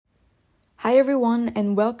Hi everyone,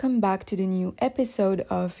 and welcome back to the new episode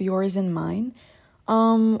of Yours and Mine.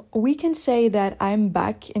 We can say that I'm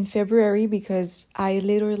back in February because I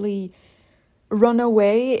literally run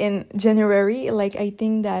away in January. I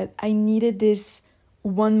think that I needed this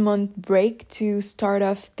 1 month break to start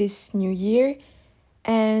off this new year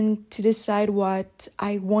and to decide what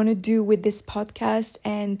I want to do with this podcast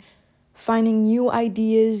and finding new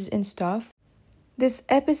ideas and stuff. This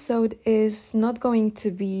episode is not going to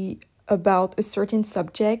be about a certain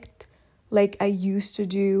subject like I used to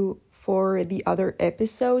do for the other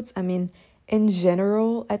episodes. I mean, in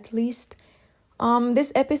general, at least.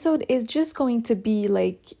 This episode is just going to be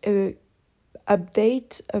like a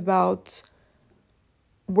update about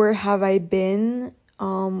where have I been,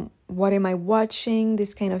 what am I watching,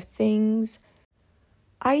 this kind of things.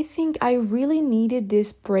 I think I really needed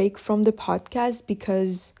this break from the podcast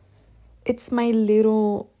because it's my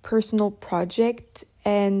little personal project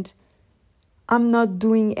and I'm not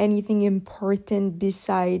doing anything important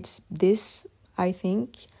besides this, I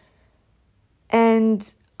think. And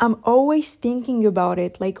I'm always thinking about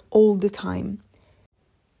it like all the time.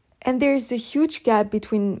 And there's a huge gap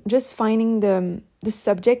between just finding the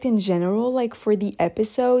subject in general, like for the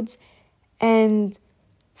episodes, and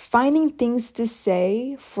finding things to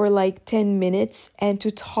say for like 10 minutes and to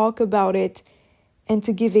talk about it and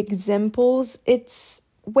to give examples. It's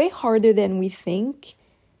way harder than we think.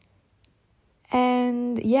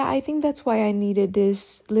 And yeah, I think that's why I needed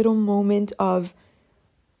this little moment of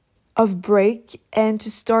break and to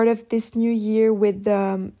start off this new year with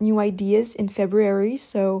new ideas in February.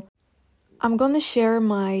 So I'm gonna share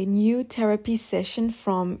my new therapy session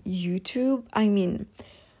from YouTube. I mean,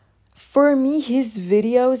 for me, his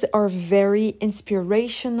videos are very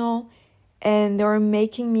inspirational and they're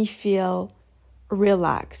making me feel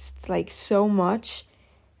relaxed, like so much.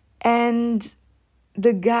 And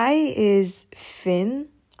the guy is Finn.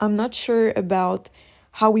 I'm not sure about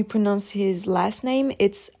how we pronounce his last name.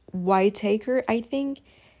 It's Whitaker, I think.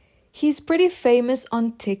 He's pretty famous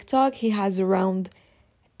on TikTok. He has around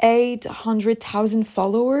 800,000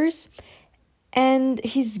 followers. And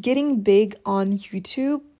he's getting big on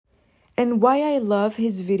YouTube. And why I love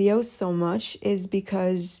his videos so much is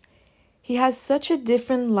because he has such a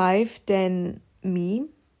different life than me,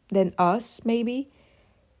 than us, maybe.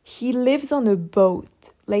 He lives on a boat.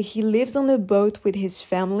 Like, he lives on a boat with his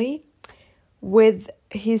family, with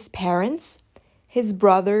his parents, his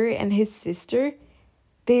brother and his sister.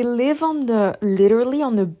 They live literally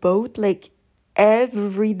on the boat, like,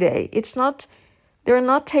 every day. They're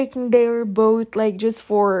not taking their boat, like, just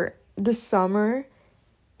for the summer.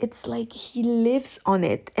 It's like he lives on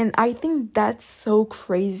it. And I think that's so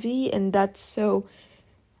crazy and that's so,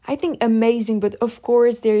 I think, amazing. But of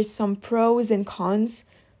course, there's some pros and cons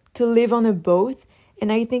to live on a boat.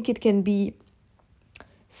 And I think it can be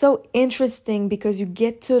so interesting because you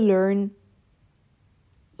get to learn,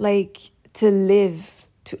 like, to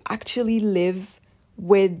actually live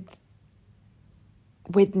with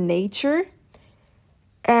nature.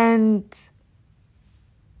 And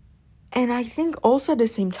I think also at the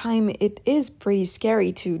same time, it is pretty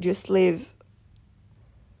scary to just live,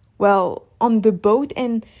 well, on the boat,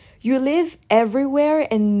 and you live everywhere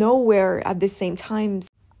and nowhere at the same time.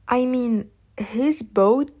 I mean, his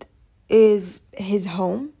boat is his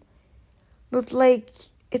home, but like,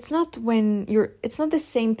 it's not the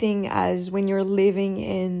same thing as when you're living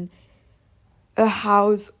in a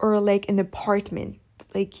house or like an apartment.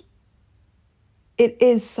 Like, it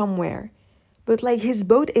is somewhere. But like, his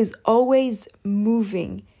boat is always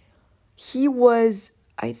moving. He was,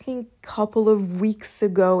 I think, a couple of weeks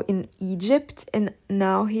ago in Egypt, and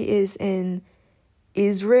now he is in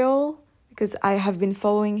Israel because I have been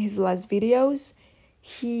following his last videos.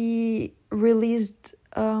 He releases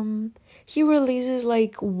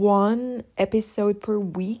like one episode per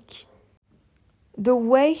week. The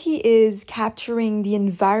way he is capturing the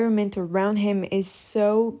environment around him is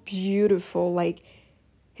so beautiful. Like,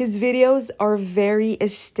 his videos are very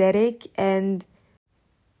aesthetic, and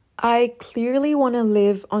I clearly want to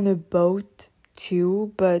live on a boat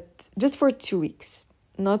too, but just for 2 weeks,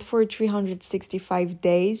 not for 365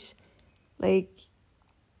 days, like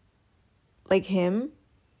him.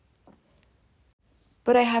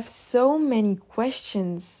 But I have so many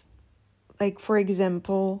questions. Like, for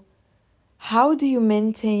example, how do you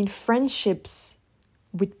maintain friendships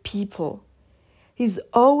with people? He's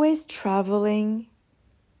always traveling.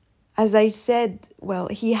 As I said, well,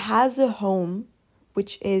 he has a home,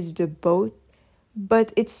 which is the boat,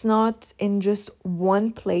 but it's not in just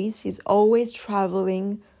one place. He's always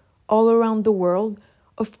traveling all around the world.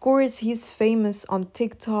 Of course, he's famous on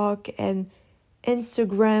TikTok and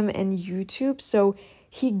Instagram and YouTube. So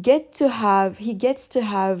he gets to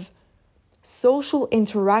have social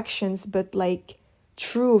interactions, but like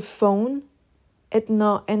through a phone, and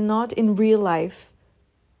not in real life.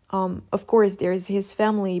 Of course, there's his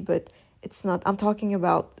family, but it's not. I'm talking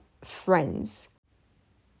about friends.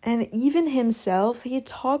 And even himself, he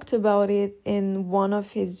talked about it in one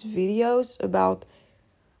of his videos about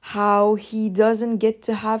how he doesn't get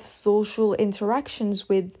to have social interactions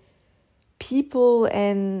with people,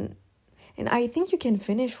 and I think you can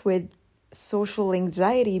finish with social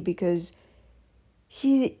anxiety because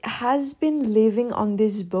he has been living on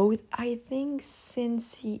this boat, I think,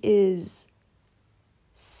 since he is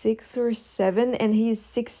 6 or 7, and he's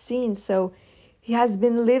 16. So he has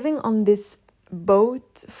been living on this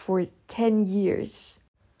boat for 10 years.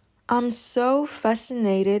 I'm so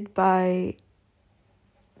fascinated by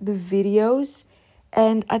the videos,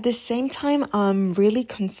 and at the same time, I'm really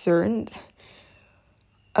concerned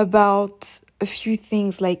about a few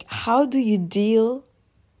things, like how do you deal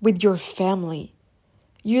with your family?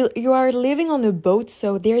 You are living on a boat,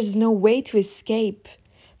 so there's no way to escape.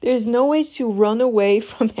 There's no way to run away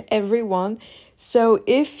from everyone. So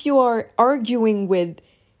if you are arguing with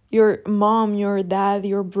your mom, your dad,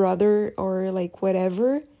 your brother, or like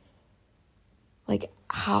whatever, like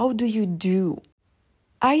how do you do?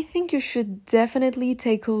 I think you should definitely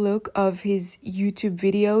take a look of his YouTube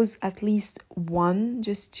videos, at least one,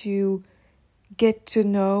 just to get to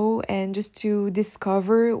know and just to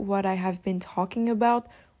discover what I have been talking about,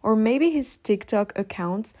 or maybe his TikTok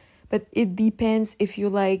accounts, but it depends if you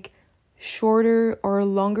like shorter or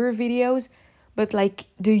longer videos. But like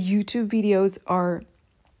the YouTube videos are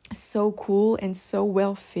so cool and so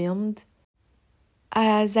well filmed.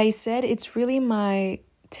 As I said, it's really my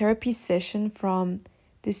therapy session from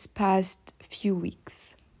this past few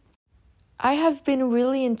weeks. I have been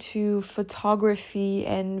really into photography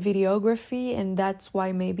and videography, and that's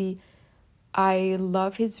why maybe I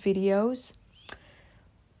love his videos.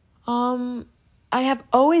 I have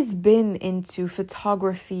always been into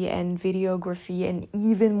photography and videography, and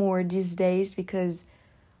even more these days because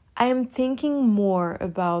I am thinking more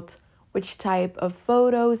about which type of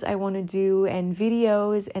photos I want to do and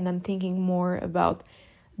videos, and I'm thinking more about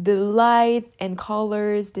the light and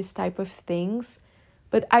colors, this type of things.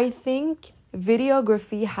 But I think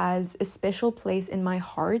videography has a special place in my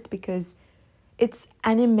heart because it's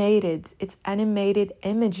animated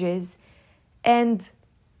images, and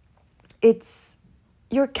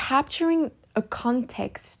you're capturing a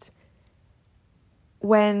context.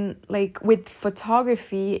 When like with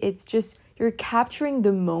photography, it's just you're capturing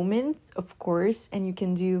the moment, of course, and you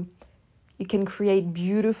can create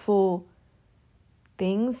beautiful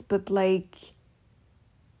things, but like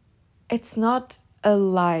it's not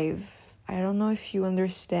alive. I don't know if you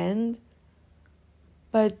understand,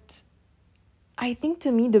 but I think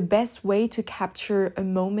to me the best way to capture a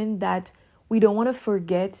moment that we don't want to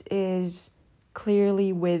forget is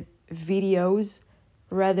clearly with videos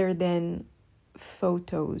rather than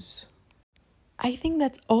photos. I think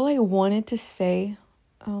that's all I wanted to say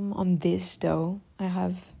on this, though. I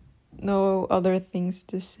have no other things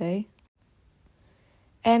to say.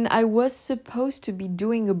 And I was supposed to be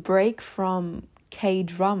doing a break from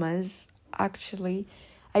K-dramas, actually.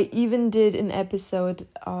 I even did an episode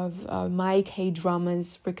of my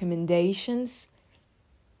K-dramas recommendations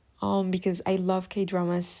because I love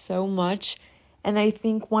K-dramas so much. And I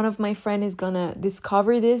think one of my friends is gonna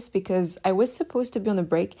discover this because I was supposed to be on a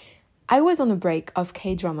break. I was on a break of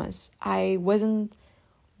K-dramas. I wasn't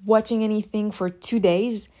watching anything for 2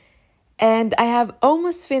 days. And I have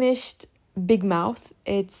almost finished Big Mouth.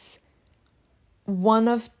 It's one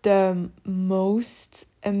of the most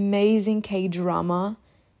amazing K-drama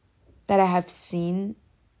that I have seen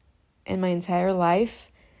in my entire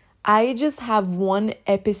life. I just have one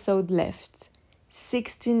episode left.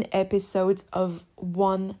 16 episodes of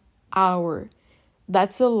 1 hour.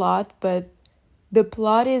 That's a lot, but the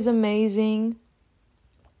plot is amazing.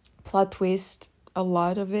 Plot twist, a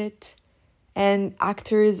lot of it. And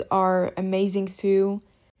actors are amazing too.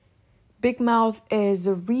 Big Mouth is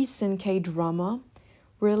a recent K-drama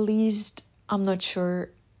released, I'm not sure,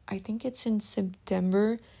 I think it's in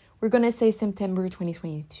September. We're gonna say September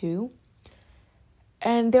 2022.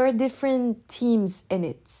 And there are different themes in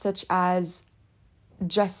it, such as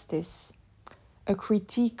justice, a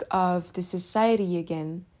critique of the society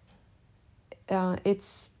again.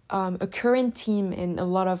 It's a current theme in a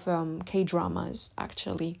lot of K-dramas,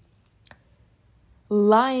 actually.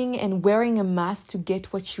 Lying and wearing a mask to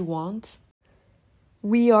get what you want.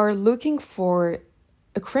 We are looking for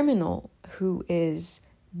a criminal who is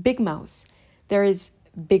Big Mouse. There is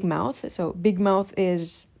Big Mouth. So Big Mouth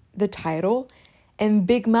is the title, and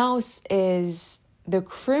Big Mouse is the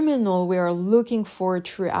criminal we are looking for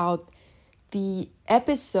throughout the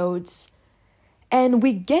episodes. And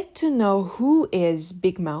we get to know who is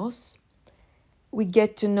Big Mouse. We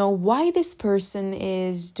get to know why this person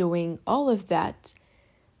is doing all of that.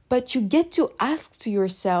 But you get to ask to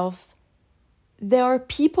yourself, there are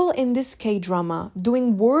people in this K-drama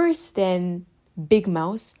doing worse than Big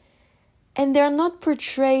Mouse, and they're not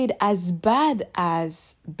portrayed as bad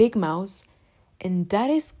as Big Mouse, and that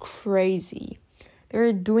is crazy.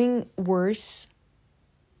 They're doing worse,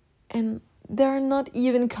 and they're not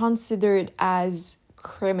even considered as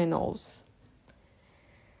criminals.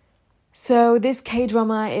 So this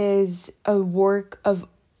K-drama is a work of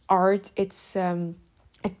art. It's a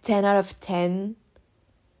 10 out of 10.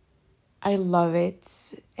 I love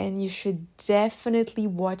it, and you should definitely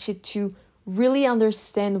watch it to really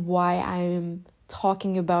understand why I'm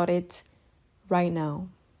talking about it right now.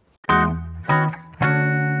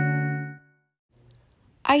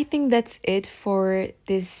 I think that's it for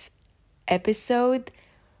this episode.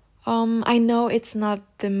 I know it's not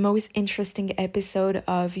the most interesting episode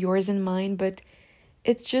of Yours and Mine, but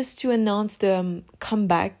it's just to announce the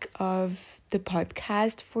comeback of the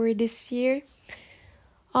podcast for this year.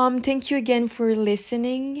 Thank you again for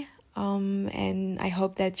listening. And I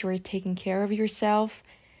hope that you're taking care of yourself,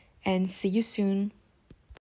 and see you soon.